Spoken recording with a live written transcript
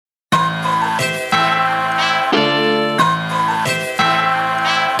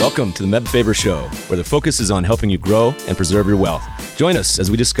Welcome to the Meb Faber Show, where the focus is on helping you grow and preserve your wealth. Join us as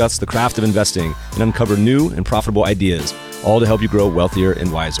we discuss the craft of investing and uncover new and profitable ideas, all to help you grow wealthier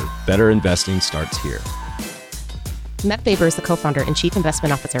and wiser. Better investing starts here. Meb Faber is the co-founder and chief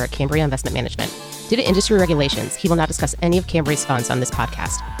investment officer at Cambria Investment Management. Due to industry regulations, he will not discuss any of Cambria's funds on this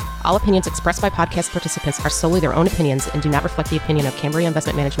podcast. All opinions expressed by podcast participants are solely their own opinions and do not reflect the opinion of Cambria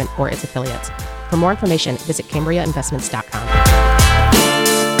Investment Management or its affiliates. For more information, visit CambriaInvestments.com.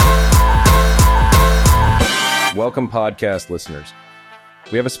 Welcome, podcast listeners.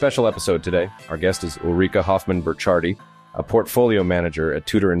 We have a special episode today. Our guest is Ulrike Hoffmann-Burchardi, a portfolio manager at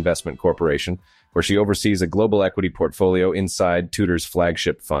Tudor Investment Corporation, where she oversees a global equity portfolio inside Tudor's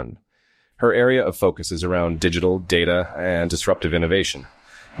flagship fund. Her area of focus is around digital, data, and disruptive innovation.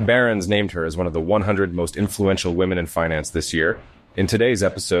 Barron's named her as one of the 100 most influential women in finance this year. In today's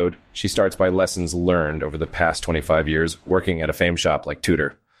episode, she starts by lessons learned over the past 25 years working at a fame shop like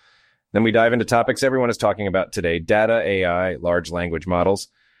Tudor. Then we dive into topics everyone is talking about today: data, AI, large language models.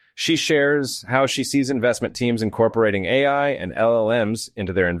 She shares how she sees investment teams incorporating AI and LLMs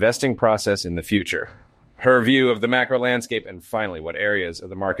into their investing process in the future, her view of the macro landscape, and finally, what areas of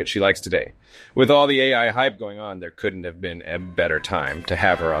the market she likes today. With all the AI hype going on, there couldn't have been a better time to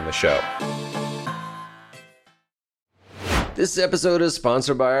have her on the show. This episode is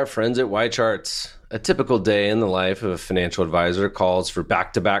sponsored by our friends at YCharts. A typical day in the life of a financial advisor calls for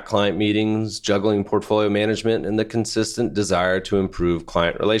back-to-back client meetings, juggling portfolio management, and the consistent desire to improve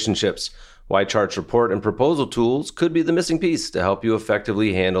client relationships. YCharts report and proposal tools could be the missing piece to help you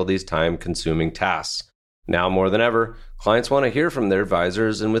effectively handle these time-consuming tasks. Now more than ever, clients want to hear from their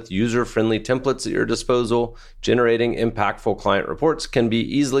advisors, and with user-friendly templates at your disposal, generating impactful client reports can be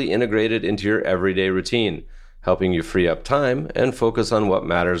easily integrated into your everyday routine, helping you free up time and focus on what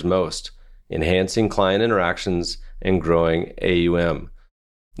matters most: enhancing client interactions and growing AUM.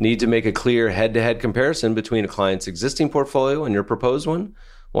 Need to make a clear head-to-head comparison between a client's existing portfolio and your proposed one?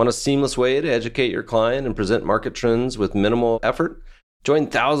 Want a seamless way to educate your client and present market trends with minimal effort? Join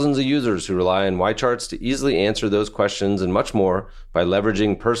thousands of users who rely on YCharts to easily answer those questions and much more by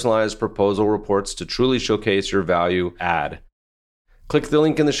leveraging personalized proposal reports to truly showcase your value add. Click the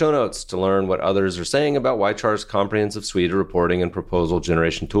link in the show notes to learn what others are saying about YChart's comprehensive suite of reporting and proposal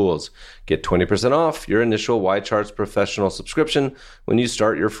generation tools. Get 20% off your initial YCharts professional subscription when you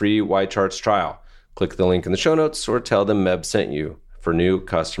start your free YCharts trial. Click the link in the show notes or tell them Meb sent you, for new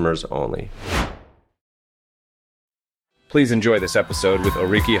customers only. Please enjoy this episode with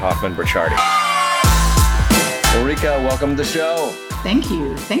Ulrike Hoffmann-Burchardi. Ulrike, welcome to the show. Thank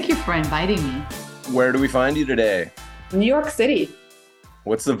you. Thank you for inviting me. Where do we find you today? New York City.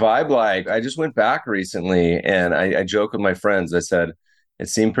 What's the vibe like? I just went back recently and I joke with my friends. I said, it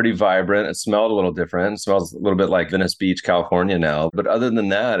seemed pretty vibrant. It smelled a little different. It smells a little bit like Venice Beach, California now. But other than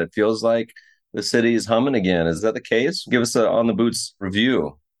that, it feels like the city is humming again. Is that the case? Give us an on the boots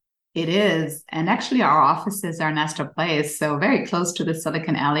review. It is. And actually our offices are in Astor Place, so very close to the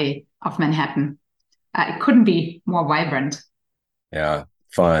Silicon Alley of Manhattan. It couldn't be more vibrant. Yeah.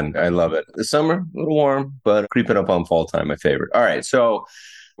 Fun. I love it. The summer, a little warm, but creeping up on fall time, my favorite. All right. So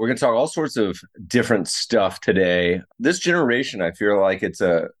we're going to talk all sorts of different stuff today. This generation, I feel like it's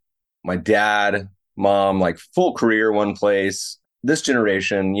my dad, mom, like full career, one place. This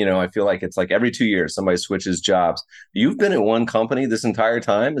generation, I feel like it's like every 2 years, somebody switches jobs. You've been at one company this entire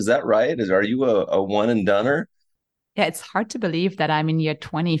time. Is that right? Are you a one and doneer? Yeah, it's hard to believe that I'm in year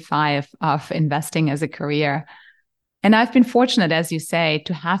 25 of investing as a career. And I've been fortunate, as you say,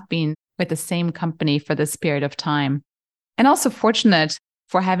 to have been with the same company for this period of time. And also fortunate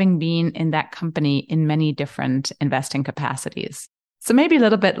for having been in that company in many different investing capacities. So maybe a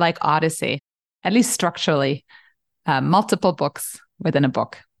little bit like Odyssey, at least structurally, multiple books within a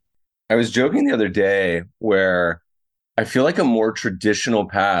book. I was joking the other day where I feel like a more traditional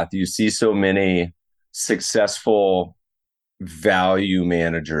path, you see so many successful value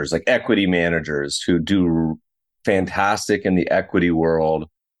managers, like equity managers who do fantastic in the equity world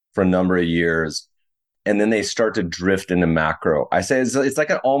for a number of years, and then they start to drift into macro. I say it's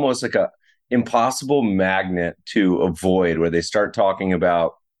like almost like a impossible magnet to avoid, where they start talking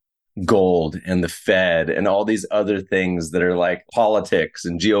about gold and the Fed and all these other things that are like politics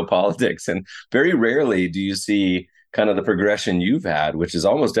and geopolitics. And very rarely do you see kind of the progression you've had, which is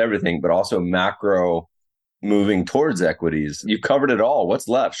almost everything, but also macro moving towards equities. You've covered it all. What's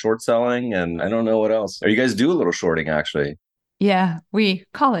left? Short selling, and I don't know what else. Or you guys do a little shorting, actually. Yeah, we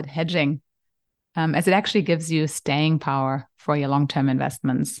call it hedging, as it actually gives you staying power for your long-term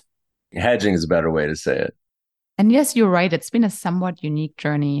investments. Hedging is a better way to say it. And yes, you're right. It's been a somewhat unique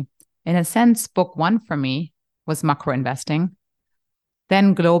journey. In a sense, book one for me was macro investing.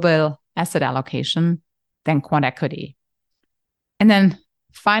 then global asset allocation, then quant equity. And then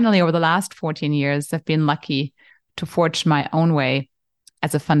finally, over the last 14 years, I've been lucky to forge my own way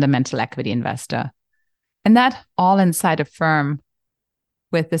as a fundamental equity investor. And that all inside a firm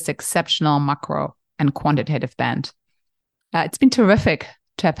with this exceptional macro and quantitative bent. It's been terrific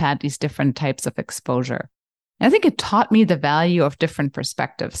to have had these different types of exposure. And I think it taught me the value of different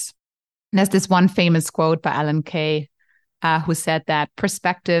perspectives. And there's this one famous quote by Alan Kay, who said that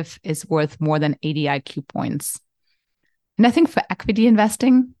perspective is worth more than 80 IQ points. And I think for equity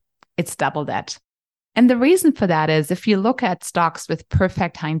investing, it's double that. And the reason for that is if you look at stocks with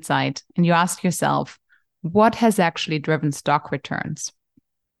perfect hindsight and you ask yourself, what has actually driven stock returns?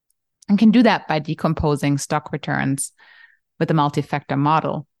 And can do that by decomposing stock returns with a multi-factor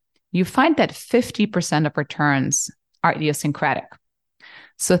model. You find that 50% of returns are idiosyncratic.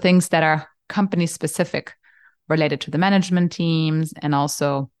 So things that are company specific related to the management teams and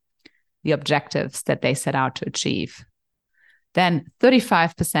also the objectives that they set out to achieve. Then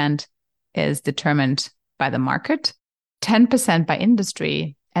 35% is determined by the market, 10% by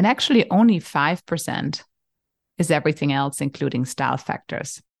industry, and actually only 5% is everything else, including style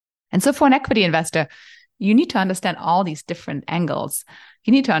factors. And so for an equity investor, you need to understand all these different angles.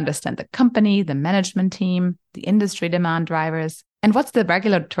 You need to understand the company, the management team, the industry demand drivers, and what's the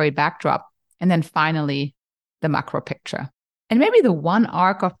regulatory backdrop. And then finally, the macro picture. And maybe the one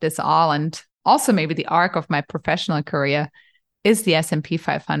arc of this all, and also maybe the arc of my professional career, is the S&P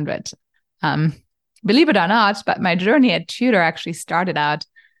 500. Believe it or not, but my journey at Tudor actually started out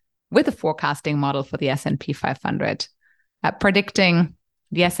with a forecasting model for the S&P 500, predicting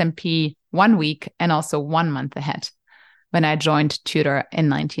the S&P 1 week and also 1 month ahead when I joined Tudor in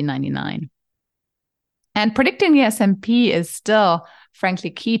 1999. And predicting the S&P is still, frankly,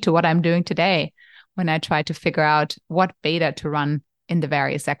 key to what I'm doing today when I try to figure out what beta to run in the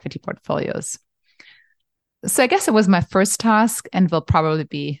various equity portfolios. So I guess it was my first task and will probably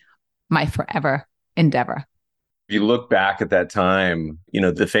be my forever endeavor. If you look back at that time,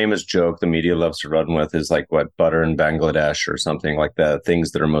 the famous joke the media loves to run with is like what butter in Bangladesh or something like that.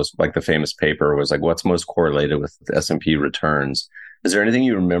 Things that are most like the famous paper was like what's most correlated with S&P returns. Is there anything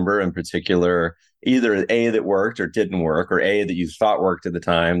you remember in particular, either A, that worked or didn't work, or A, that you thought worked at the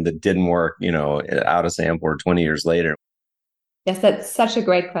time that didn't work, out of sample or 20 years later? Yes, that's such a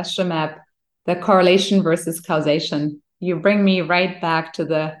great question, Map. The correlation versus causation. You bring me right back to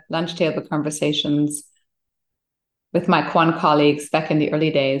the lunch table conversations with my quant colleagues back in the early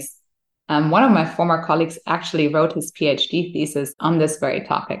days. One of my former colleagues actually wrote his PhD thesis on this very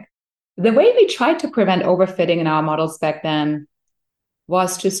topic. The way we tried to prevent overfitting in our models back then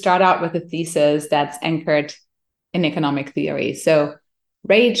was to start out with a thesis that's anchored in economic theory. So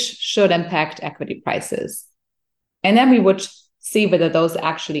rates should impact equity prices. And then we would see whether those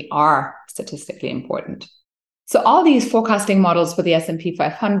actually are statistically important. So all these forecasting models for the S&P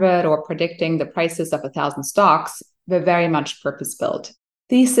 500 or predicting the prices of 1,000 stocks were very much purpose-built.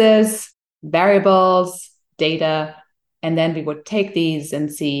 Thesis, variables, data, and then we would take these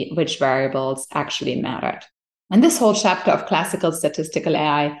and see which variables actually mattered. And this whole chapter of classical statistical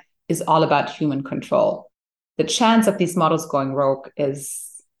AI is all about human control. The chance of these models going rogue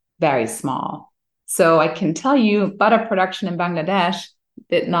is very small. So I can tell you butter production in Bangladesh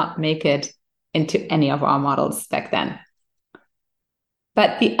did not make it into any of our models back then.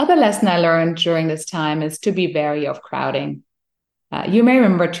 But the other lesson I learned during this time is to be wary of crowding. You may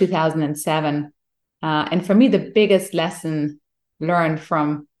remember 2007. And for me, the biggest lesson learned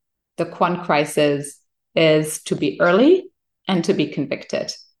from the quant crisis is to be early and to be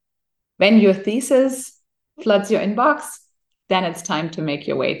convicted. When your thesis floods your inbox, then it's time to make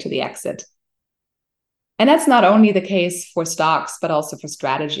your way to the exit. And that's not only the case for stocks, but also for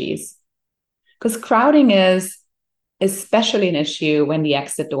strategies. Because crowding is especially an issue when the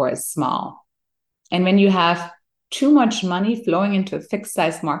exit door is small. And when you have too much money flowing into a fixed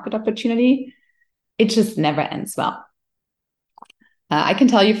size market opportunity, it just never ends well. I can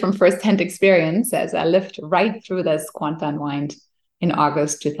tell you from firsthand experience as I lived right through this quant unwind in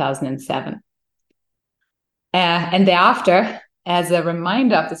August 2007. And thereafter, as a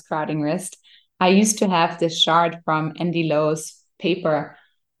reminder of this crowding risk, I used to have this chart from Andy Lowe's paper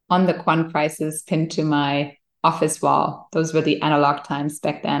on the quant crisis pinned to my office wall. Those were the analog times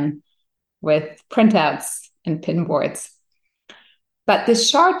back then with printouts and pin boards. But this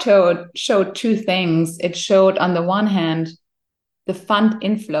chart showed two things. It showed, on the one hand, the fund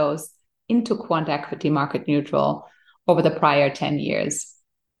inflows into quant equity market neutral over the prior 10 years.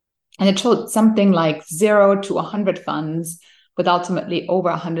 And it showed something like 0 to 100 funds with ultimately over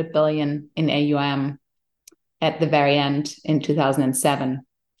 100 billion in AUM. at the very end in 2007.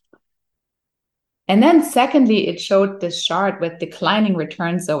 And then secondly, it showed this chart with declining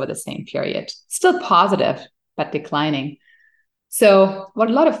returns over the same period, still positive, but declining. So what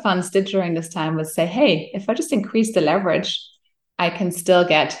a lot of funds did during this time was say, hey, if I just increase the leverage, I can still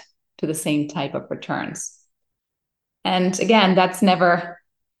get to the same type of returns. And again, that's never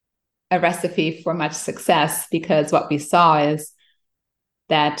a recipe for much success, because what we saw is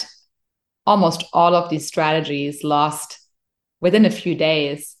that almost all of these strategies lost within a few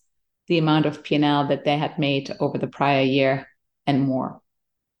days the amount of P&L that they had made over the prior year and more.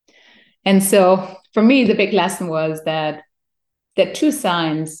 And so for me, the big lesson was that there are two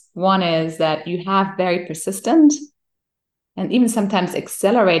signs. One is that you have very persistent and even sometimes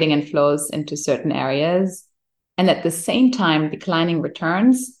accelerating inflows into certain areas, and at the same time declining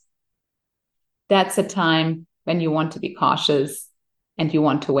returns. That's a time when you want to be cautious and you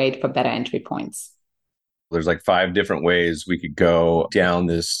want to wait for better entry points. There's like 5 different ways we could go down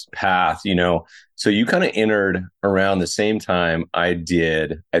this path, So you kind of entered around the same time I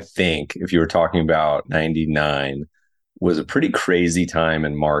did. I think if you were talking about 99, was a pretty crazy time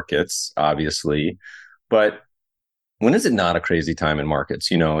in markets, obviously. But when is it not a crazy time in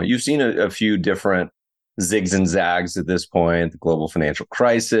markets? You've seen a few different zigs and zags at this point, the global financial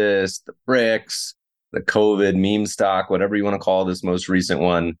crisis, the BRICS, the COVID meme stock, whatever you want to call this most recent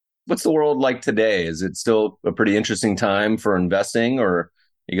one. What's the world like today? Is it still a pretty interesting time for investing, or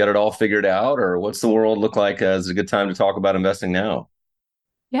you got it all figured out? Or what's the world look like as a good time to talk about investing now?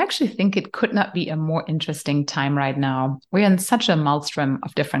 I actually think it could not be a more interesting time right now. We're in such a maelstrom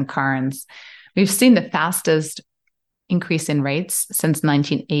of different currents. We've seen the fastest increase in rates since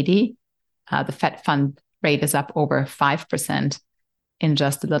 1980. The Fed fund rate is up over 5% in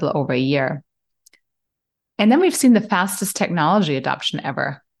just a little over a year. And then we've seen the fastest technology adoption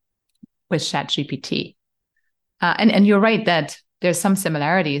ever with ChatGPT. And you're right that there's some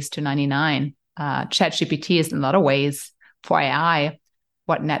similarities to 99. ChatGPT is in a lot of ways for AI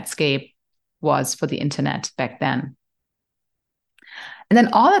what Netscape was for the internet back then. And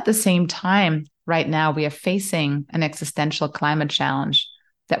then all at the same time, right now, we are facing an existential climate challenge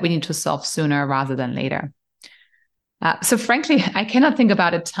that we need to solve sooner rather than later. So frankly, I cannot think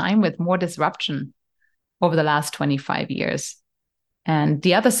about a time with more disruption over the last 25 years. And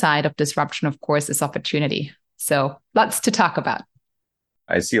the other side of disruption, of course, is opportunity. So lots to talk about.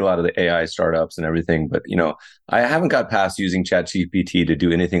 I see a lot of the AI startups and everything, but I haven't got past using ChatGPT to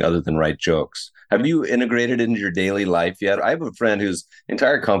do anything other than write jokes. Have you integrated it into your daily life yet? I have a friend whose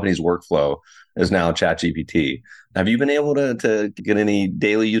entire company's workflow is now ChatGPT. Have you been able to get any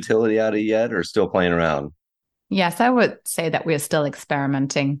daily utility out of it yet, or still playing around? Yes, I would say that we're still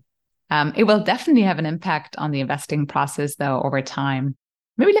experimenting. It will definitely have an impact on the investing process, though, over time.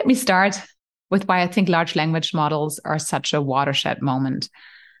 Maybe let me start with why I think large language models are such a watershed moment.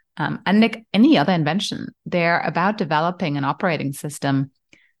 Unlike any other invention, they're about developing an operating system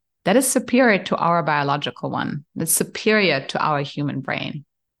that is superior to our biological one, that's superior to our human brain.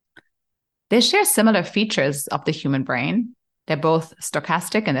 They share similar features of the human brain. They're both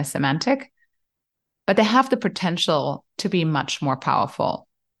stochastic and they're semantic, but they have the potential to be much more powerful.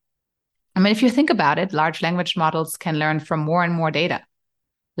 I mean, if you think about it, large language models can learn from more and more data.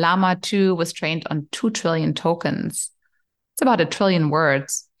 Llama 2 was trained on 2 trillion tokens. It's about 1 trillion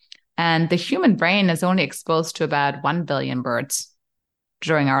words. And the human brain is only exposed to about 1 billion words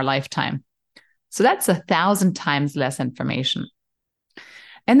during our lifetime. So that's 1,000 times less information.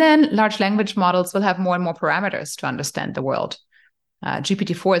 And then large language models will have more and more parameters to understand the world.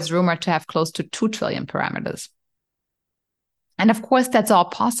 GPT-4 is rumored to have close to 2 trillion parameters. And of course, that's all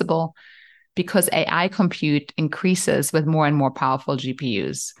possible because AI compute increases with more and more powerful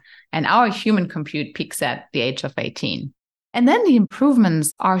GPUs. And our human compute peaks at the age of 18. And then the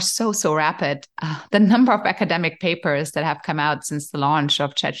improvements are so rapid. The number of academic papers that have come out since the launch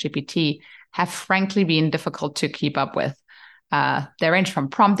of ChatGPT have frankly been difficult to keep up with. They range from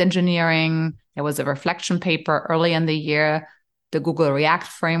prompt engineering. There was a reflection paper early in the year, the Google React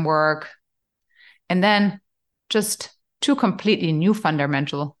framework, and then just 2 completely new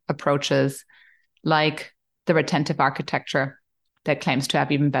fundamental approaches like the retentive architecture that claims to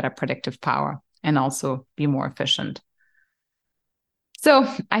have even better predictive power and also be more efficient. So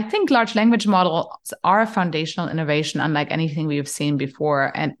I think large language models are a foundational innovation unlike anything we've seen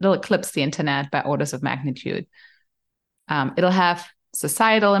before, and it'll eclipse the internet by orders of magnitude. It'll have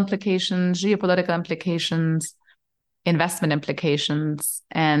societal implications, geopolitical implications, investment implications,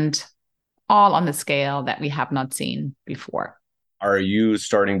 and all on the scale that we have not seen before. Are you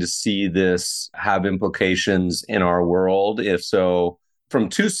starting to see this have implications in our world? If so, from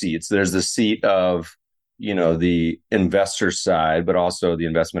 2 seats, there's the seat of the investor side, but also the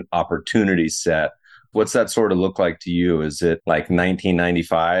investment opportunity set. What's that sort of look like to you? Is it like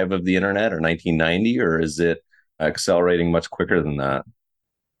 1995 of the internet or 1990, or is it accelerating much quicker than that?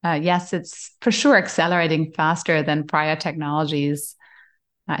 Yes, it's for sure accelerating faster than prior technologies.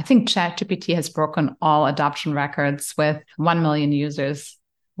 I think ChatGPT has broken all adoption records with 1 million users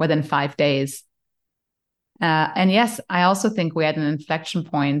within 5 days. And yes, I also think we're at an inflection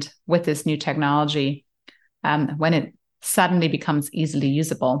point with this new technology when it suddenly becomes easily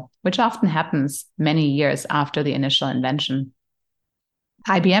usable, which often happens many years after the initial invention.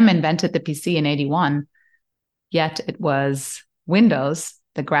 IBM invented the PC in 81, yet it was Windows,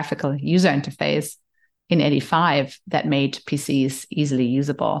 the graphical user interface, in 85 that made PCs easily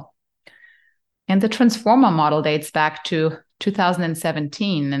usable. And the transformer model dates back to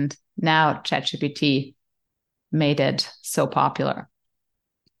 2017, and now ChatGPT made it so popular.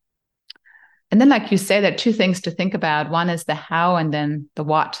 And then, like you say, there are two things to think about. One is the how and then the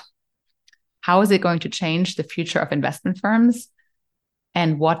what. How is it going to change the future of investment firms?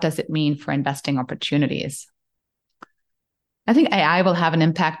 And what does it mean for investing opportunities? I think AI will have an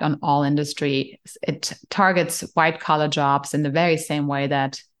impact on all industries. It targets white-collar jobs in the very same way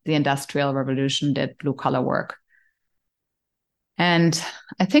that the Industrial Revolution did blue-collar work. And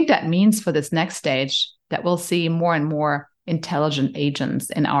I think that means for this next stage that we'll see more and more intelligent agents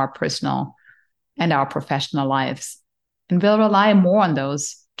in our personal and our professional lives. And we'll rely more on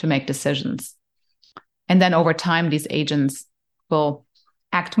those to make decisions. And then over time, these agents will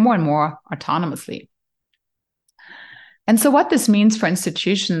act more and more autonomously. And so what this means for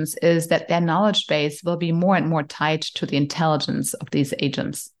institutions is that their knowledge base will be more and more tied to the intelligence of these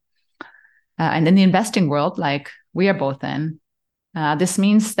agents. And in the investing world, like we are both in, this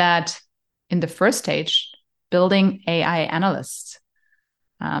means that in the first stage, building AI analysts,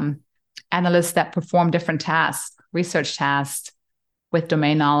 analysts that perform different tasks, research tasks with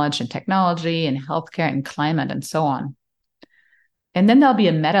domain knowledge and technology and healthcare and climate and so on. And then there'll be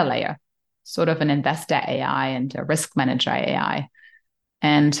a meta layer, sort of an investor AI and a risk manager AI.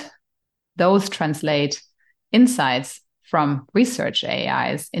 And those translate insights from research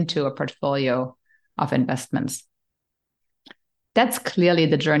AIs into a portfolio of investments. That's clearly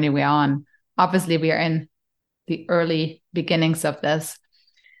the journey we're on. Obviously, we are in the early beginnings of this,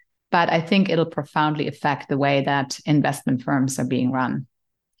 but I think it'll profoundly affect the way that investment firms are being run.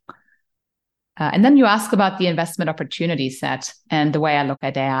 And then you ask about the investment opportunity set and the way I look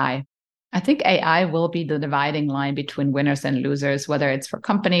at AI. I think AI will be the dividing line between winners and losers, whether it's for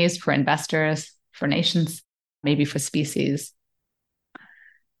companies, for investors, for nations, maybe for species.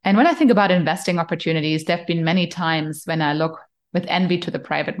 And when I think about investing opportunities, there have been many times when I look with envy to the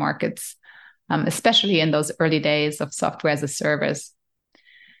private markets, especially in those early days of software as a service.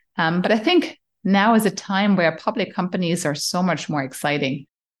 But I think now is a time where public companies are so much more exciting.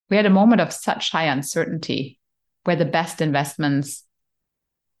 We're at a moment of such high uncertainty where the best investments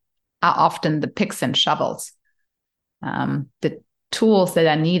are often the picks and shovels, the tools that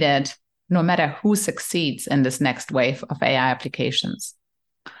are needed no matter who succeeds in this next wave of AI applications.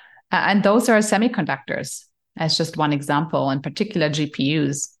 And those are semiconductors, as just one example, in particular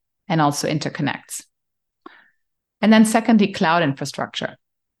GPUs and also interconnects. And then secondly, cloud infrastructure.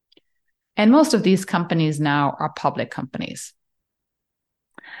 And most of these companies now are public companies.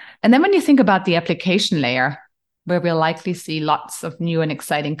 And then when you think about the application layer, where we'll likely see lots of new and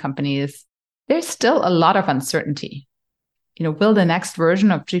exciting companies, there's still a lot of uncertainty. Will the next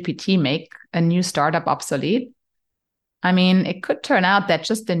version of GPT make a new startup obsolete? I mean, it could turn out that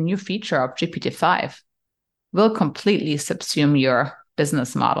just the new feature of GPT-5 will completely subsume your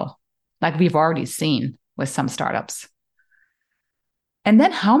business model, like we've already seen with some startups. And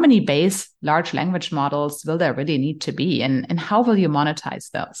then how many base large language models will there really need to be? And how will you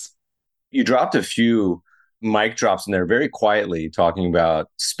monetize those? You dropped a few mic drops in there very quietly, talking about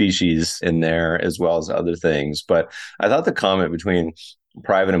species in there as well as other things. But I thought the comment between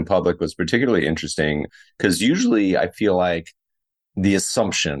private and public was particularly interesting because usually I feel like the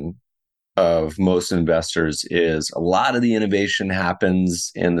assumption of most investors is a lot of the innovation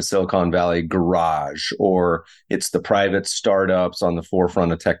happens in the Silicon Valley garage, or it's the private startups on the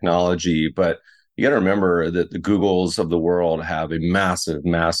forefront of technology. But you got to remember that the Googles of the world have a massive,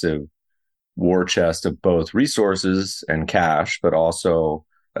 massive war chest of both resources and cash, but also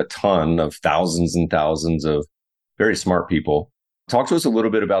a ton of thousands and thousands of very smart people. Talk to us a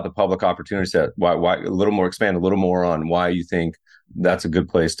little bit about the public opportunity set. Expand a little more on why you think that's a good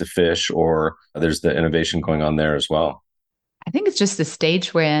place to fish, or there's the innovation going on there as well. I think it's just the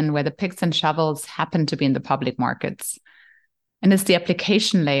stage we're in where the picks and shovels happen to be in the public markets. And it's the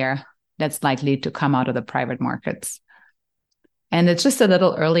application layer that's likely to come out of the private markets. And it's just a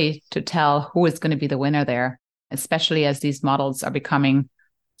little early to tell who is going to be the winner there, especially as these models are becoming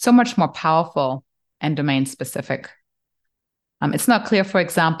so much more powerful and domain specific. It's not clear, for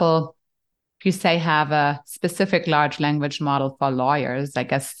example, if you say have a specific large language model for lawyers, I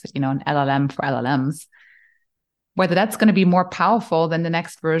guess, an LLM for LLMs, whether that's going to be more powerful than the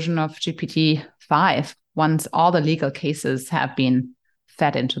next version of GPT-5 once all the legal cases have been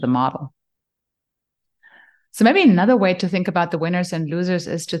fed into the model. So maybe another way to think about the winners and losers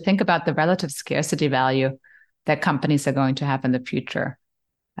is to think about the relative scarcity value that companies are going to have in the future.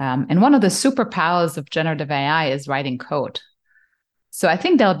 And one of the superpowers of generative AI is writing code. So I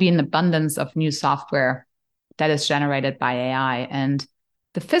think there'll be an abundance of new software that is generated by AI, and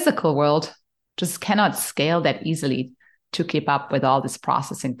the physical world just cannot scale that easily to keep up with all this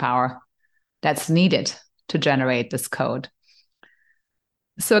processing power that's needed to generate this code.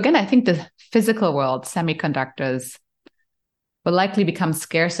 So again, I think the physical world, semiconductors, will likely become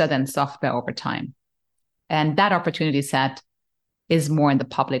scarcer than software over time. And that opportunity set is more in the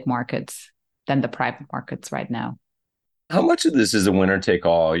public markets than the private markets right now. How much of this is a winner take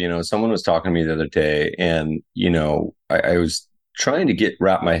all? Someone was talking to me the other day, and, I was trying to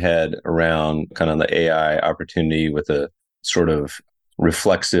wrap my head around kind of the AI opportunity with a sort of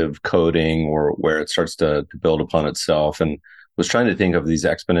reflexive coding, or where it starts to build upon itself, and was trying to think of these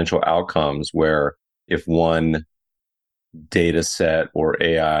exponential outcomes where if one data set or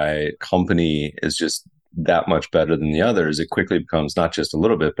AI company is just that much better than the others, it quickly becomes not just a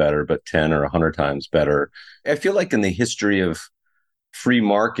little bit better, but 10 or 100 times better. I feel like in the history of free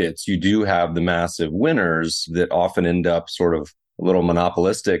markets, you do have the massive winners that often end up sort of a little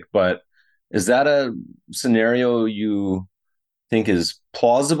monopolistic. But is that a scenario you think is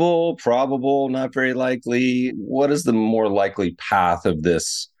plausible, probable, not very likely? What is the more likely path of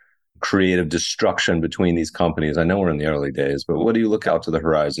this creative destruction between these companies? I know we're in the early days, but what do you look out to the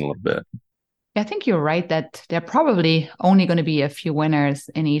horizon a little bit? I think you're right that there are probably only going to be a few winners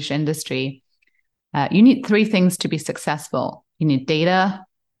in each industry. You need three things to be successful. You need data,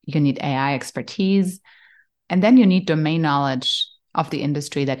 you need AI expertise, and then you need domain knowledge of the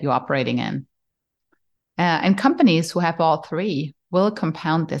industry that you're operating in. And companies who have all three will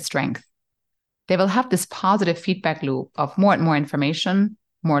compound their strength. They will have this positive feedback loop of more and more information,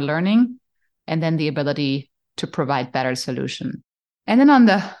 more learning, and then the ability to provide better solutions. And then on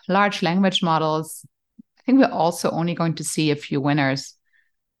the large language models, I think we're also only going to see a few winners.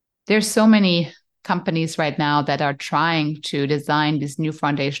 There's so many companies right now that are trying to design these new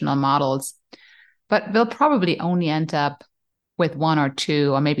foundational models, but we'll probably only end up with one or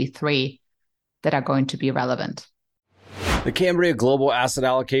two or maybe three that are going to be relevant. The Cambria Global Asset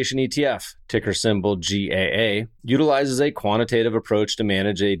Allocation ETF, ticker symbol GAA, utilizes a quantitative approach to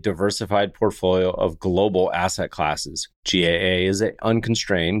manage a diversified portfolio of global asset classes. GAA is an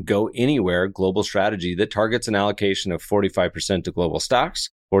unconstrained, go-anywhere global strategy that targets an allocation of 45% to global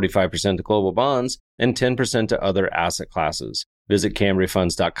stocks, 45% to global bonds, and 10% to other asset classes. Visit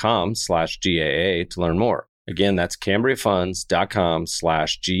CambriaFunds.com/GAA to learn more. Again, that's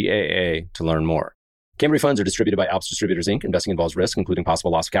CambriaFunds.com/GAA to learn more. Cambria funds are distributed by Alps Distributors, Inc. Investing involves risk, including possible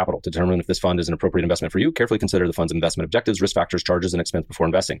loss of capital. To determine if this fund is an appropriate investment for you, carefully consider the fund's investment objectives, risk factors, charges, and expense before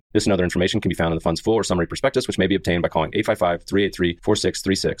investing. This and other information can be found in the fund's full or summary prospectus, which may be obtained by calling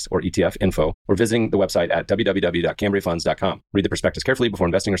 855-383-4636 or ETF info, or visiting the website at www.cambriafunds.com. Read the prospectus carefully before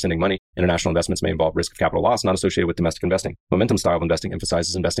investing or sending money. International investments may involve risk of capital loss not associated with domestic investing. Momentum style of investing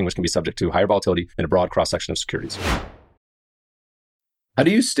emphasizes investing which can be subject to higher volatility in a broad cross-section of securities. How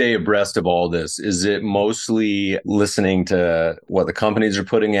do you stay abreast of all this? Is it mostly listening to what the companies are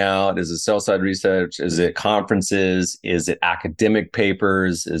putting out? Is it sell-side research? Is it conferences? Is it academic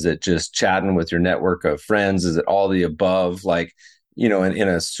papers? Is it just chatting with your network of friends? Is it all the above? In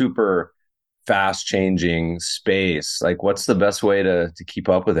a super fast-changing space, what's the best way to keep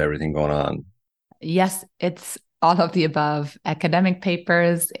up with everything going on? Yes, it's all of the above. Academic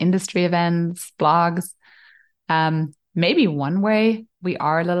papers, industry events, blogs. Maybe one way we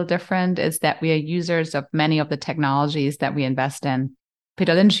are a little different is that we are users of many of the technologies that we invest in.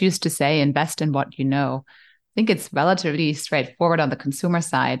 Peter Lynch used to say, invest in what you know. I think it's relatively straightforward on the consumer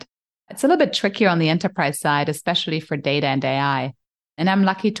side. It's a little bit trickier on the enterprise side, especially for data and AI. And I'm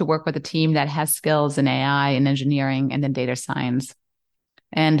lucky to work with a team that has skills in AI and engineering and in data science.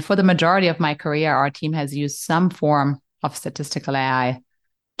 And for the majority of my career, our team has used some form of statistical AI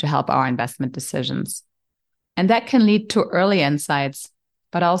to help our investment decisions. And that can lead to early insights,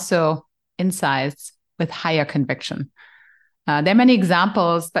 but also insights with higher conviction. There are many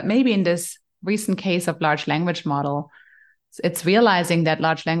examples, but maybe in this recent case of large language model, It's realizing that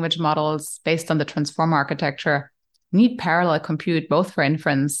large language models based on the transformer architecture need parallel compute both for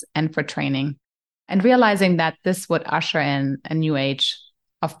inference and for training, and realizing that this would usher in a new age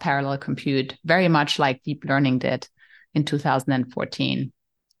of parallel compute, very much like deep learning did in 2014.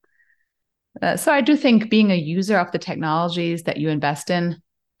 So I do think being a user of the technologies that you invest in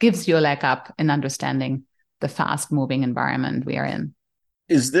gives you a leg up in understanding the fast-moving environment we are in.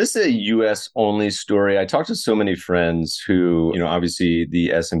 Is this a US only story? I talked to so many friends who, obviously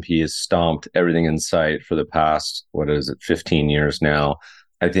the S&P has stomped everything in sight for the past, 15 years now.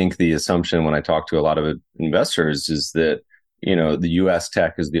 I think the assumption when I talk to a lot of investors is that, the US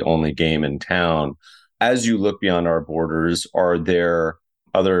tech is the only game in town. As you look beyond our borders, are there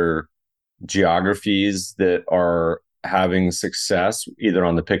other geographies that are having success either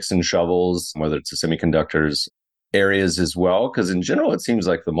on the picks and shovels, whether it's the semiconductors areas as well? Because in general, it seems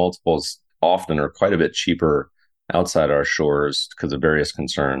like the multiples often are quite a bit cheaper outside our shores because of various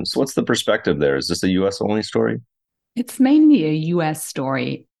concerns. What's the perspective there? Is this a US only story? It's mainly a US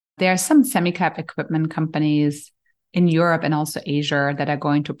story. There are some semicap equipment companies in Europe and also Asia that are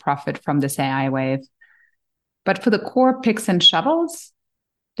going to profit from this AI wave. But for the core picks and shovels,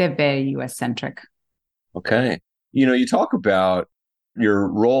 they're very US centric. Okay. You talk about your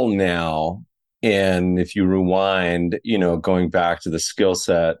role now. And if you rewind, going back to the skill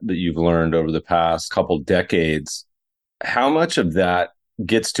set that you've learned over the past couple decades, how much of that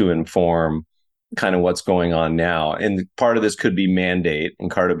gets to inform kind of what's going on now? And part of this could be mandate, and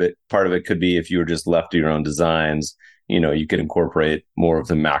part of it could be if you were just left to your own designs, you could incorporate more of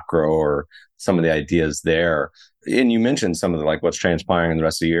the macro or some of the ideas there. And you mentioned some of the, like what's transpiring in the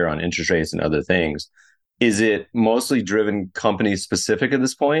rest of the year on interest rates and other things. Is it mostly driven company specific at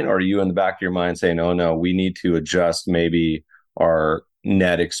this point? Or are you in the back of your mind saying, oh, no, we need to adjust maybe our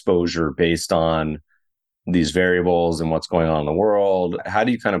net exposure based on these variables and what's going on in the world? How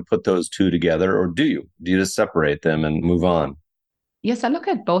do you kind of put those two together? Or do you just separate them and move on? Yes, I look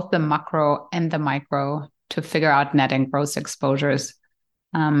at both the macro and the micro to figure out net and gross exposures.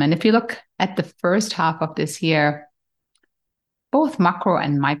 And if you look at the first half of this year, both macro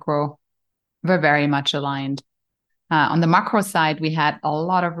and micro were very much aligned. On the macro side, we had a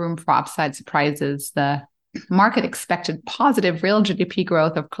lot of room for upside surprises. The market expected positive real GDP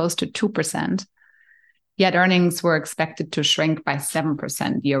growth of close to 2%, yet earnings were expected to shrink by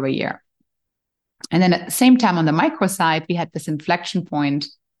 7% year over year. And then at the same time, on the micro side, we had this inflection point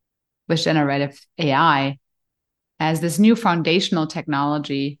with generative AI as this new foundational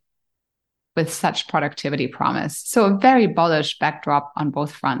technology with such productivity promise. So a very bullish backdrop on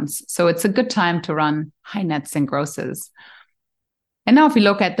both fronts. So it's a good time to run high nets and grosses. And now if we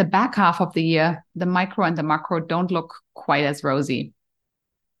look at the back half of the year, the micro and the macro don't look quite as rosy.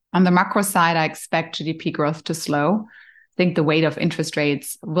 On the macro side, I expect GDP growth to slow. I think the weight of interest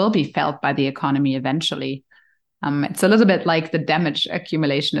rates will be felt by the economy eventually. It's a little bit like the damage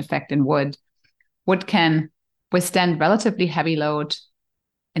accumulation effect in wood. Wood can withstand relatively heavy load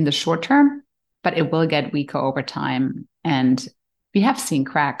in the short term, but it will get weaker over time. And we have seen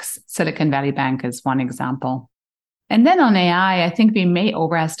cracks. Silicon Valley Bank is one example. And then on AI, I think we may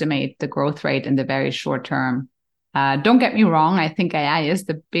overestimate the growth rate in the very short term. Don't get me wrong. I think AI is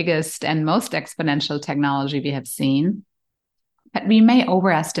the biggest and most exponential technology we have seen. But we may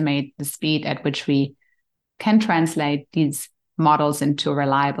overestimate the speed at which we can translate these models into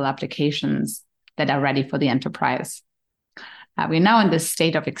reliable applications that are ready for the enterprise. We're now in this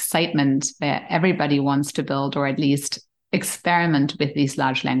state of excitement where everybody wants to build or at least experiment with these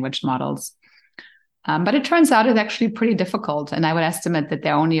large language models. But it turns out it's actually pretty difficult. And I would estimate that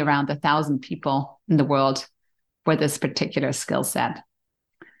there are only around 1,000 people in the world with this particular skill set.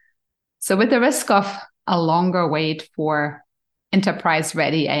 So with the risk of a longer wait for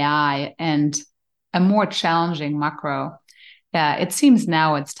enterprise-ready AI and a more challenging macro, it seems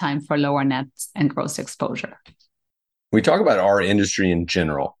now it's time for lower nets and gross exposure. We talk about our industry in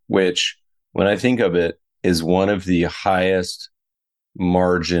general, which when I think of it is one of the highest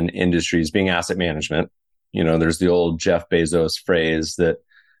margin industries, being asset management. There's the old Jeff Bezos phrase that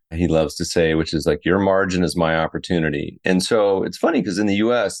he loves to say, which is like, your margin is my opportunity. And so it's funny because in the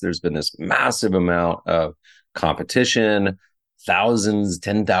US, there's been this massive amount of competition, thousands,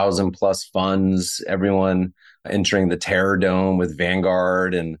 10,000 plus funds, everyone entering the Terror Dome with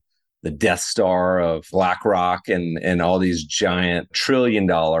Vanguard and the Death Star of BlackRock and all these giant $1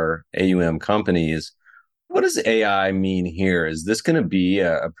 trillion AUM companies. What does AI mean here? Is this going to be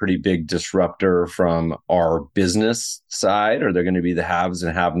a pretty big disruptor from our business side? Are there going to be the haves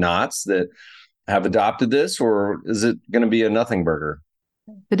and have-nots that have adopted this, or is it going to be a nothing burger?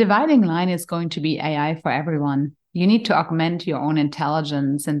 The dividing line is going to be AI for everyone. You need to augment your own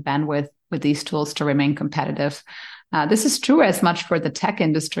intelligence and bandwidth with these tools to remain competitive. This is true as much for the tech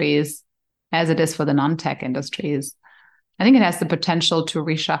industries as it is for the non-tech industries. I think it has the potential to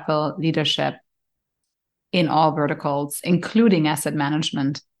reshuffle leadership in all verticals, including asset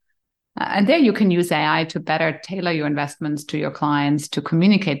management. And there you can use AI to better tailor your investments to your clients, to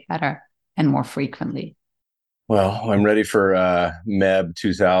communicate better and more frequently. Well, I'm ready for MEB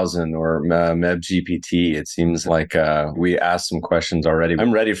 2000 or MEB GPT. It seems like we asked some questions already.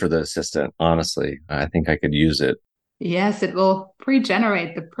 I'm ready for the assistant, honestly. I think I could use it. Yes, it will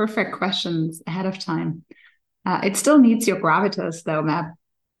pre-generate the perfect questions ahead of time. It still needs your gravitas, though, Meb.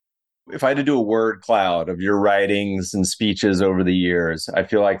 If I had to do a word cloud of your writings and speeches over the years, I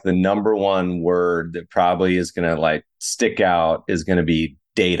feel like the number one word that probably is going to stick out is going to be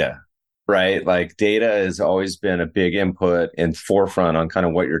data. Right? Like data has always been a big input and forefront on kind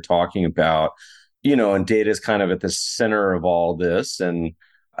of what you're talking about, and data is kind of at the center of all this. And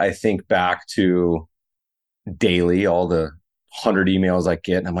I think back to daily, all the 100 emails I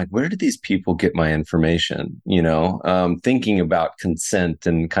get, and I'm like, where did these people get my information? Thinking about consent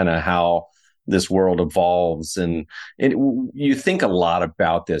and kind of how this world evolves. And you think a lot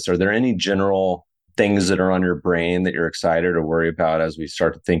about this. Are there any general things that are on your brain that you're excited or worry about as we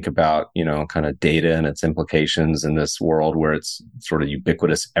start to think about, kind of data and its implications in this world where it's sort of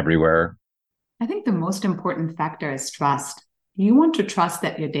ubiquitous everywhere? I think the most important factor is trust. You want to trust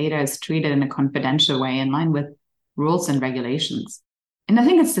that your data is treated in a confidential way in line with rules and regulations. And I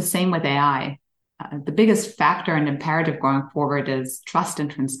think it's the same with AI. The biggest factor and imperative going forward is trust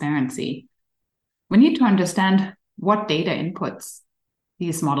and transparency. We need to understand what data inputs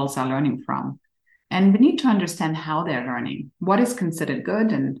these models are learning from. And we need to understand how they're learning, what is considered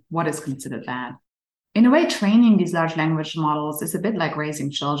good and what is considered bad. In a way, training these large language models is a bit like raising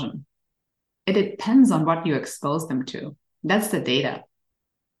children. It depends on what you expose them to. That's the data.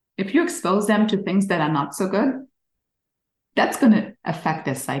 If you expose them to things that are not so good, that's going to affect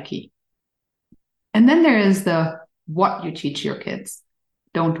their psyche. And then there is the what you teach your kids.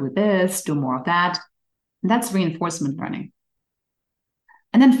 Don't do this, do more of that. And that's reinforcement learning.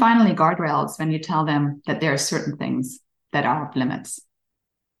 And then finally, guardrails when you tell them that there are certain things that are off limits.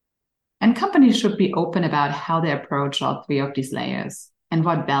 And companies should be open about how they approach all three of these layers and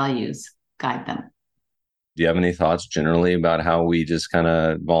what values guide them. Do you have any thoughts generally about how we just kind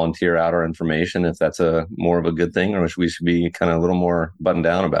of volunteer out our information, if that's more of a good thing, or we should be kind of a little more buttoned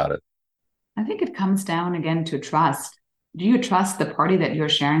down about it? I think it comes down again to trust. Do you trust the party that you're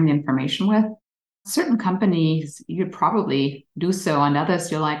sharing the information with? Certain companies, you'd probably do so, and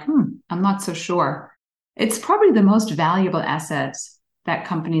others you're like, I'm not so sure. It's probably the most valuable assets that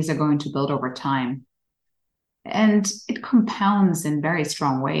companies are going to build over time. And it compounds in very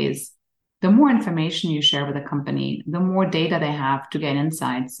strong ways. The more information you share with a company, the more data they have to gain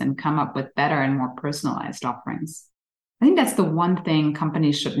insights and come up with better and more personalized offerings. I think that's the one thing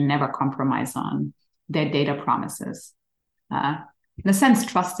companies should never compromise on, their data promises. In a sense,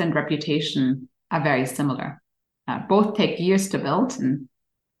 trust and reputation are very similar. Both take years to build and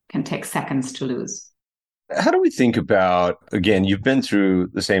can take seconds to lose. How do we think about, again, you've been through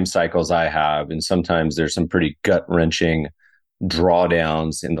the same cycles I have, and sometimes there's some pretty gut-wrenching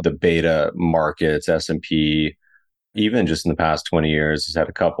drawdowns in the beta markets. S&P, even just in the past 20 years, has had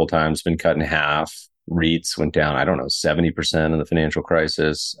a couple times been cut in half. REITs went down, 70% in the financial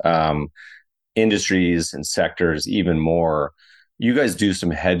crisis. Industries and sectors even more. You guys do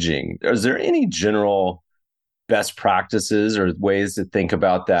some hedging. Is there any general best practices or ways to think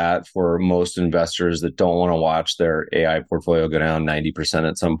about that for most investors that don't want to watch their AI portfolio go down 90%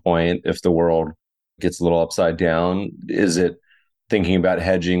 at some point if the world gets a little upside down? Is it thinking about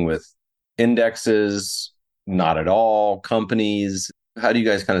hedging with indexes? Not at all. Companies? How do you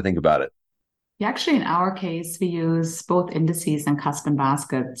guys kind of think about it? Yeah, actually, in our case, we use both indices and custom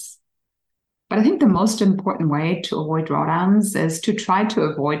baskets. But I think the most important way to avoid drawdowns is to try to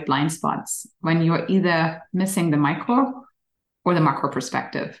avoid blind spots when you're either missing the micro or the macro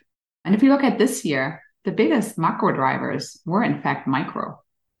perspective. And if you look at this year, the biggest macro drivers were in fact micro,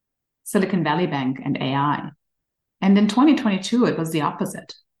 Silicon Valley Bank and AI. And in 2022, it was the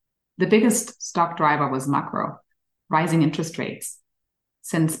opposite. The biggest stock driver was macro, rising interest rates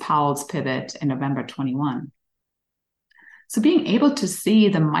since Powell's pivot in November 21. So being able to see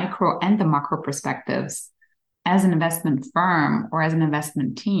the micro and the macro perspectives as an investment firm or as an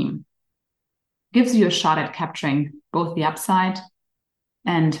investment team gives you a shot at capturing both the upside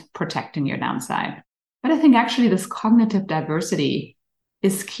and protecting your downside. But I think actually this cognitive diversity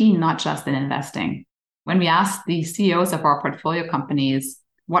is key, not just in investing. When we ask the CEOs of our portfolio companies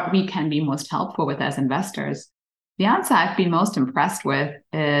what we can be most helpful with as investors, The answer I've been most impressed with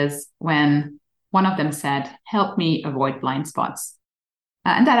is when one of them said, "Help me avoid blind spots."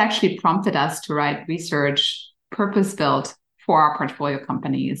 And that actually prompted us to write research purpose-built for our portfolio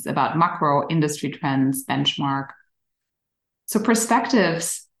companies about macro industry trends, benchmark. So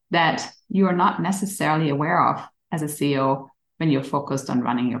perspectives that you are not necessarily aware of as a CEO when you're focused on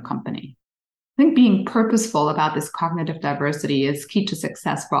running your company. I think being purposeful about this cognitive diversity is key to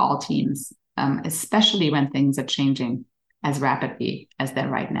success for all teams, especially when things are changing as rapidly as they're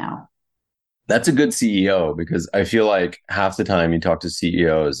right now. That's a good CEO, because I feel like half the time you talk to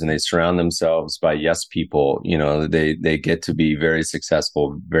CEOs and they surround themselves by yes people. They get to be very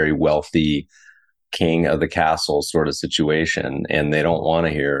successful, very wealthy, king of the castle sort of situation, and they don't want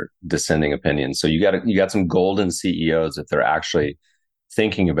to hear dissenting opinions. So you got some golden CEOs if they're actually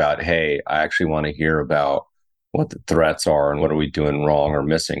thinking about, hey, I actually want to hear about what the threats are and what are we doing wrong or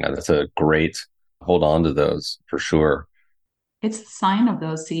missing. That's a great hold on to those for sure. It's a sign of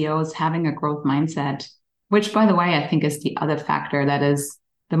those CEOs having a growth mindset, which, by the way, I think is the other factor that is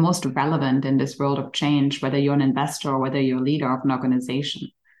the most relevant in this world of change, whether you're an investor or whether you're a leader of an organization.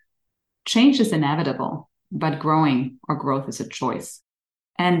 Change is inevitable, but growing or growth is a choice.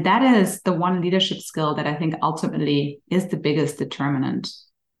 And that is the one leadership skill that I think ultimately is the biggest determinant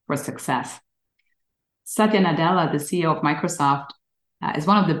for success. Satya Nadella, the CEO of Microsoft, is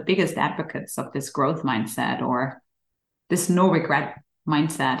one of the biggest advocates of this growth mindset, or this no regret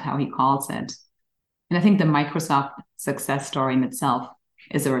mindset, how he calls it. And I think the Microsoft success story in itself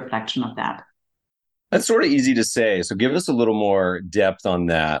is a reflection of that. That's sort of easy to say. So give us a little more depth on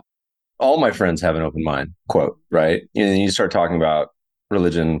that. All my friends have an open mind, quote, right? And you start talking about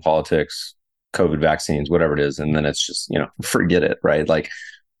religion, politics, COVID vaccines, whatever it is. And then it's just, forget it, right? Like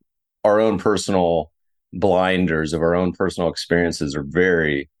our own personal blinders of our own personal experiences are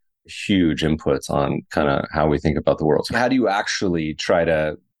very huge inputs on kind of how we think about the world. So how do you actually try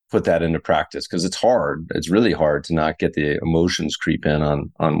to put that into practice? Because it's hard. It's really hard to not get the emotions creep in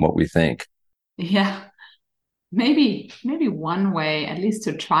on what we think. Yeah. Maybe one way, at least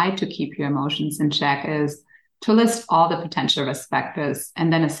to try to keep your emotions in check, is to list all the potential risk factors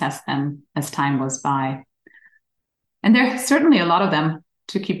and then assess them as time goes by. And there are certainly a lot of them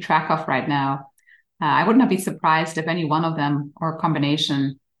to keep track of right now. I would not be surprised if any one of them or a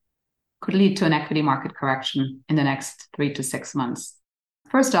combination could lead to an equity market correction in the next 3 to 6 months.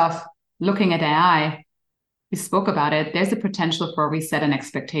 First off, looking at AI, we spoke about it. There's a potential for a reset in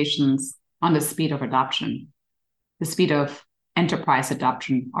expectations on the speed of adoption, the speed of enterprise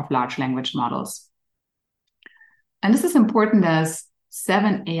adoption of large language models. And this is important as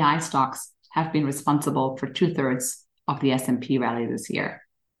 7 AI stocks have been responsible for 2/3 of the S&P rally this year.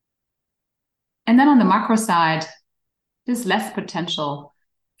 And then on the macro side, there's less potential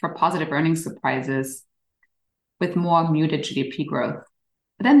for positive earnings surprises with more muted GDP growth.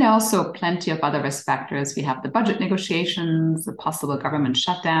 But then there are also plenty of other risk factors. We have the budget negotiations, the possible government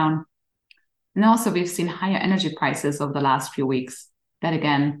shutdown. And also we've seen higher energy prices over the last few weeks that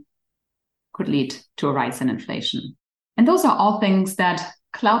again could lead to a rise in inflation. And those are all things that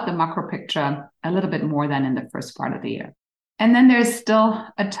cloud the macro picture a little bit more than in the first part of the year. And then there's still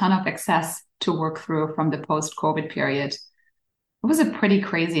a ton of excess to work through from the post-COVID period. It was a pretty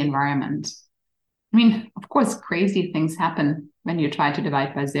crazy environment. I mean, of course, crazy things happen when you try to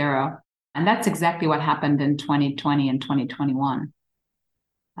divide by zero. And that's exactly what happened in 2020 and 2021.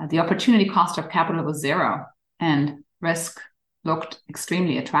 The opportunity cost of capital was zero and risk looked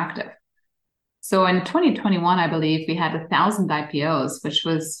extremely attractive. So in 2021, I believe we had 1,000 IPOs, which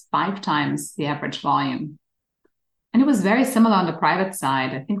was 5 times the average volume. And it was very similar on the private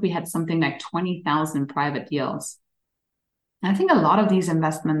side. I think we had something like 20,000 private deals. And I think a lot of these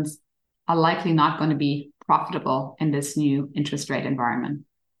investments are likely not going to be profitable in this new interest rate environment.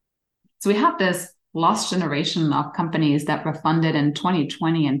 So we have this lost generation of companies that were funded in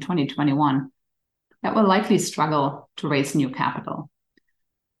 2020 and 2021 that will likely struggle to raise new capital.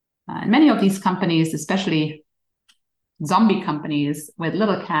 And many of these companies, especially zombie companies with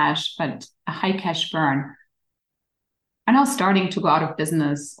little cash but a high cash burn, are now starting to go out of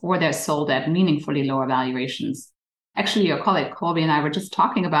business or they're sold at meaningfully lower valuations. Actually, your colleague Colby and I were just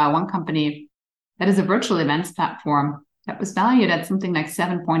talking about one company that is a virtual events platform that was valued at something like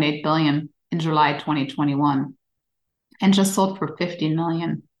 $7.8 billion in July 2021 and just sold for $50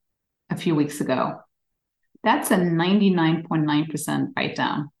 million a few weeks ago. That's a 99.9%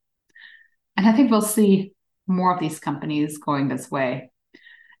 write-down. And I think we'll see more of these companies going this way.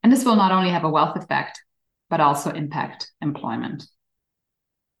 And this will not only have a wealth effect, but also impact employment.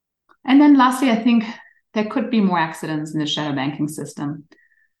 And then lastly, I think there could be more accidents in the shadow banking system.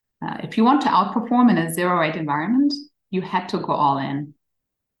 If you want to outperform in a zero rate environment, you had to go all in.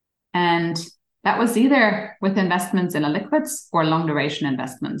 And that was either with investments in illiquids or long duration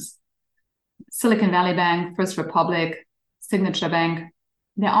investments. Silicon Valley Bank, First Republic, Signature Bank,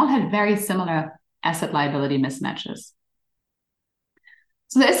 they all had very similar asset liability mismatches.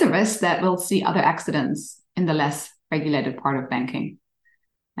 So there's a risk that we'll see other accidents in the less regulated part of banking.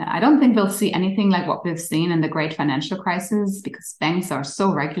 I don't think we'll see anything like what we've seen in the great financial crisis because banks are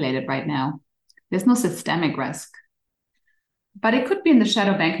so regulated right now. There's no systemic risk. But it could be in the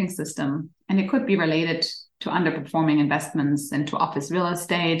shadow banking system, and it could be related to underperforming investments into office real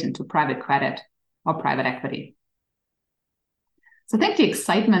estate, into private credit or private equity. So I think the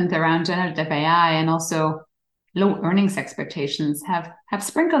excitement around generative AI and also low earnings expectations have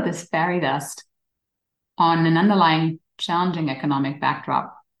sprinkled this fairy dust on an underlying challenging economic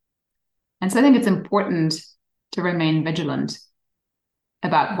backdrop. And so I think it's important to remain vigilant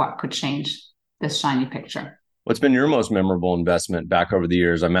about what could change this shiny picture. What's been your most memorable investment back over the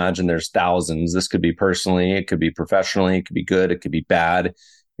years? I imagine there's thousands. This could be personally, it could be professionally, it could be good, it could be bad.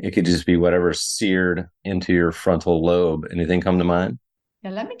 It could just be whatever seared into your frontal lobe. Anything come to mind?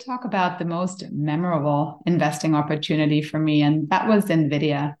 Yeah, let me talk about the most memorable investing opportunity for me. And that was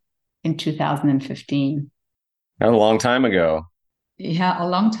NVIDIA in 2015. A long time ago. Yeah, a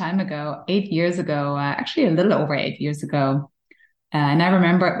long time ago, 8 years ago, actually a little over 8 years ago. And I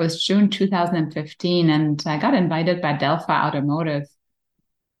remember it was June 2015, and I got invited by Delphi Automotive,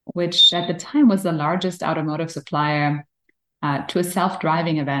 which at the time was the largest automotive supplier, to a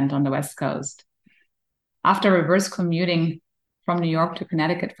self-driving event on the West Coast. After reverse commuting from New York to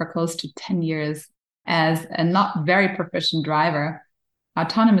Connecticut for close to 10 years as a not very proficient driver,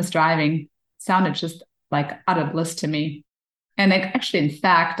 autonomous driving sounded just like utter bliss to me. And actually, in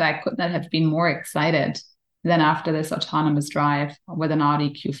fact, I could not have been more excited than after this autonomous drive with an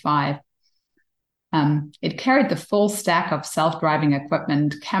Audi Q5. It carried the full stack of self-driving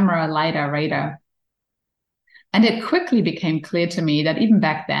equipment, camera, LiDAR, radar. And it quickly became clear to me that even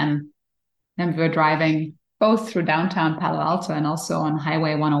back then, when we were driving both through downtown Palo Alto and also on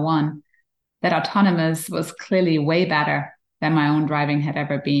Highway 101, that autonomous was clearly way better than my own driving had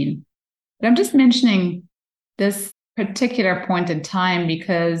ever been. But I'm just mentioning this particular point in time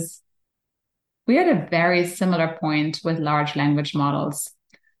because we are at a very similar point with large language models.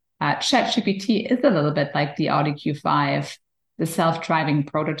 ChatGPT is a little bit like the Audi Q5, the self-driving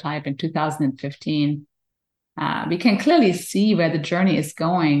prototype in 2015. We can clearly see where the journey is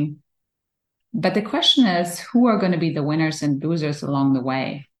going. But the question is, who are going to be the winners and losers along the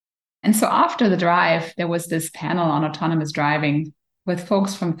way? And so after the drive, there was this panel on autonomous driving with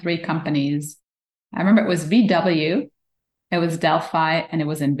folks from 3 companies. I remember it was VW, it was Delphi, and it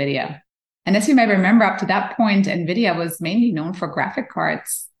was NVIDIA. And as you may remember, up to that point, NVIDIA was mainly known for graphic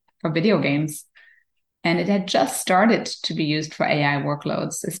cards for video games. And it had just started to be used for AI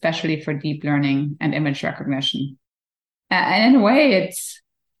workloads, especially for deep learning and image recognition. And in a way, it's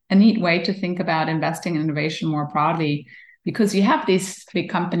a neat way to think about investing in innovation more broadly, because you have these 3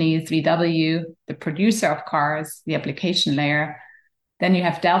 companies, VW, the producer of cars, the application layer. Then you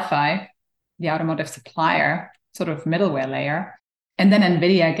have Delphi, the automotive supplier, sort of middleware layer. And then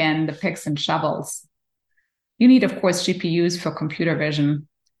NVIDIA, again, the picks and shovels. You need, of course, GPUs for computer vision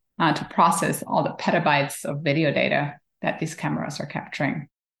to process all the petabytes of video data that these cameras are capturing.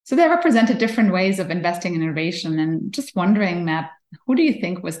 So they represented different ways of investing in innovation. And just wondering, Matt, who do you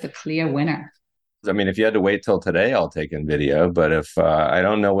think was the clear winner? I mean, if you had to wait till today, I'll take NVIDIA. But if I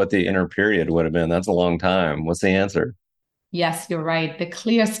don't know what the inner period would have been, that's a long time. What's the answer? Yes, you're right. The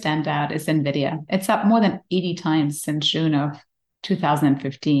clear standout is NVIDIA. It's up more than 80 times since June of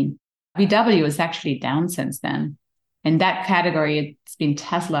 2015. VW is actually down since then. In that category, it's been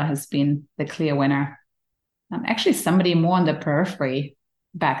Tesla has been the clear winner. Actually, somebody more on the periphery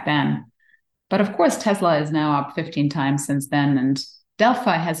back then. But of course, Tesla is now up 15 times since then. And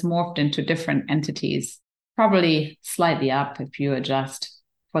Delphi has morphed into different entities, probably slightly up if you adjust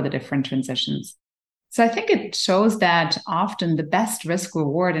for the different transitions. So I think it shows that often the best risk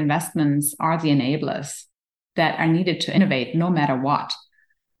reward investments are the enablers that are needed to innovate no matter what.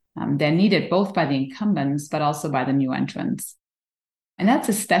 They're needed both by the incumbents, but also by the new entrants. And that's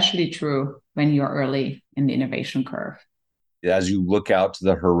especially true when you're early in the innovation curve. As you look out to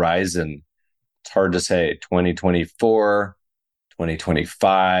the horizon, it's hard to say 2024,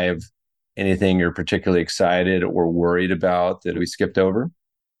 2025, anything you're particularly excited or worried about that we skipped over?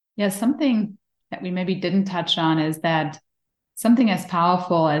 Yeah, something that we maybe didn't touch on is that something as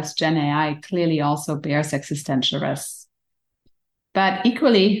powerful as Gen AI clearly also bears existential risks. But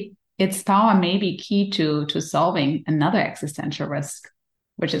equally, its power may be key to solving another existential risk,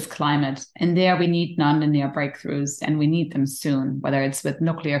 which is climate. And there we need nonlinear breakthroughs, and we need them soon, whether it's with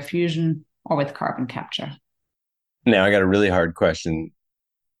nuclear fusion or with carbon capture. Now I got a really hard question.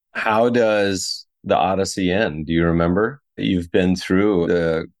 How does the Odyssey end? Do you remember? You've been through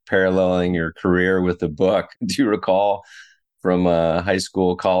the paralleling your career with the book. Do you recall from high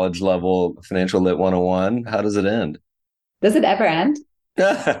school, college level, Financial Lit 101? How does it end? Does it ever end?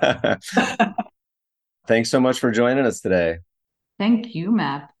 Thanks so much for joining us today. Thank you,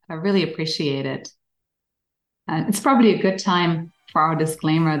 Matt. I really appreciate it. It's probably a good time for our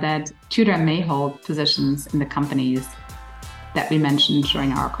disclaimer that Tudor may hold positions in the companies that we mentioned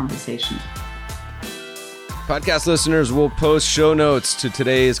during our conversation. Podcast listeners will post show notes to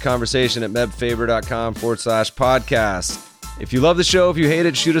today's conversation at mebfaber.com/podcast. If you love the show, if you hate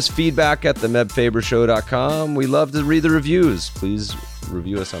it, shoot us feedback at themebfabershow.com. We love to read the reviews. Please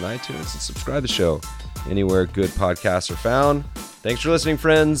review us on iTunes and subscribe to the show anywhere good podcasts are found. Thanks for listening,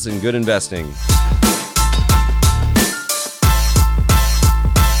 friends, and good investing.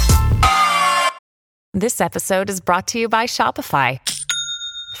 This episode is brought to you by Shopify.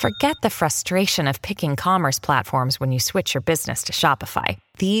 Forget the frustration of picking commerce platforms when you switch your business to Shopify,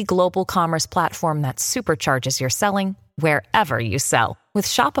 the global commerce platform that supercharges your selling wherever you sell. With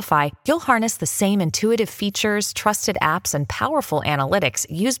Shopify, you'll harness the same intuitive features, trusted apps, and powerful analytics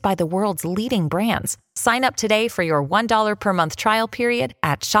used by the world's leading brands. Sign up today for your $1 per month trial period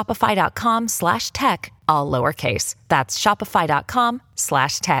at shopify.com/tech, all lowercase. That's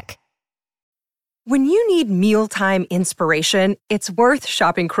shopify.com/tech. When you need mealtime inspiration, it's worth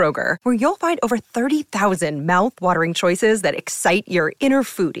shopping Kroger, where you'll find over 30,000 mouth-watering choices that excite your inner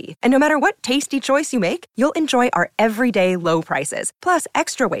foodie. And no matter what tasty choice you make, you'll enjoy our everyday low prices, plus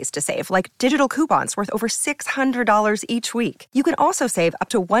extra ways to save, like digital coupons worth over $600 each week. You can also save up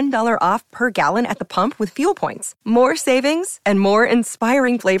to $1 off per gallon at the pump with fuel points. More savings and more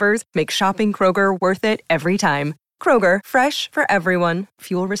inspiring flavors make shopping Kroger worth it every time. Kroger, fresh for everyone.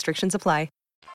 Fuel restrictions apply.